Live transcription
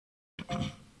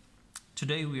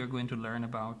Today we are going to learn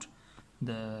about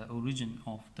the origin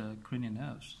of the cranial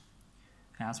nerves.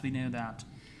 As we know that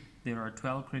there are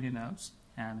 12 cranial nerves,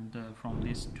 and from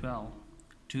these 12,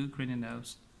 two cranial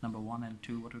nerves, number 1 and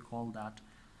 2, what we call that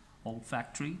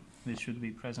olfactory, which should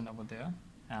be present over there,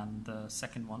 and the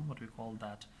second one, what we call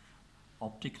that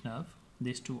optic nerve.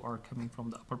 These two are coming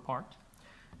from the upper part,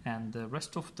 and the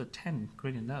rest of the 10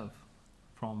 cranial nerve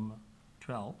from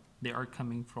 12, they are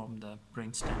coming from the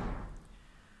brainstem.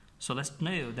 So let's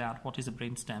know that what is a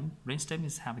brainstem. Brainstem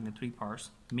is having the three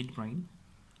parts: midbrain,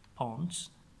 pons,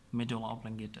 medulla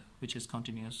oblongata, which is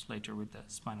continuous later with the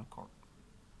spinal cord.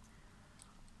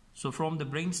 So from the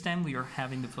brainstem, we are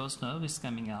having the first nerve is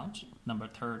coming out, number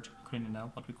 3rd cranial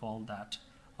nerve, what we call that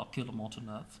oculomotor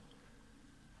nerve.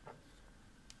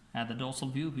 At the dorsal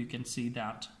view, you can see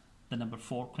that the number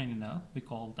 4 cranial nerve, we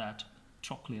call that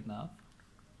trochlear nerve.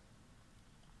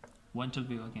 Ventral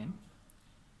view again,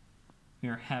 we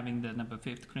are having the number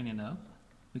 5th cranial nerve,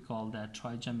 we call that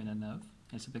trigeminal nerve.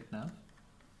 It's a big nerve,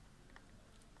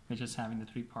 which is having the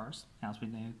three parts, as we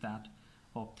know that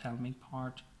ophthalmic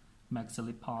part,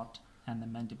 maxillary part, and the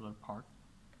mandibular part.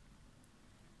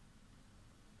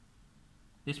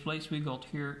 This place we got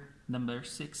here number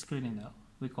 6 cranial nerve,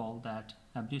 we call that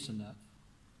abductor nerve.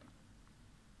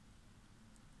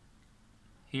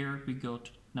 Here we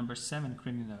got number 7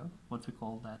 cranial nerve, what we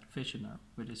call that facial nerve,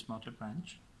 with its motor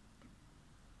branch.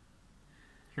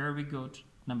 Here we got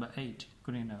number 8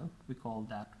 cranial nerve, we call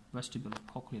that vestibular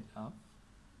cochlear nerve.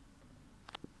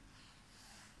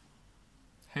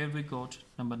 Here we got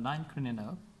number 9 cranial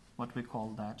nerve, what we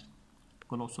call that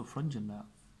glossopharyngeal nerve.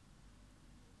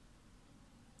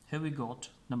 Here we got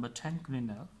number 10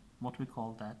 cranial nerve, what we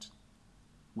call that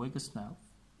vagus nerve.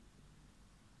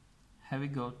 Here we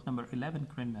got number 11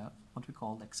 cranial nerve, what we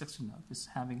call the accessory nerve. Is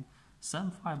having some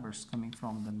fibers coming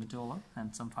from the medulla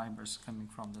and some fibers coming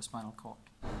from the spinal cord.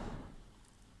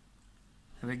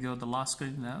 Here we go, the last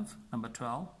cranial nerve, number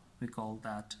 12, we call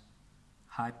that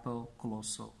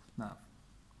hypoglossal nerve.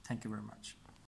 Thank you very much.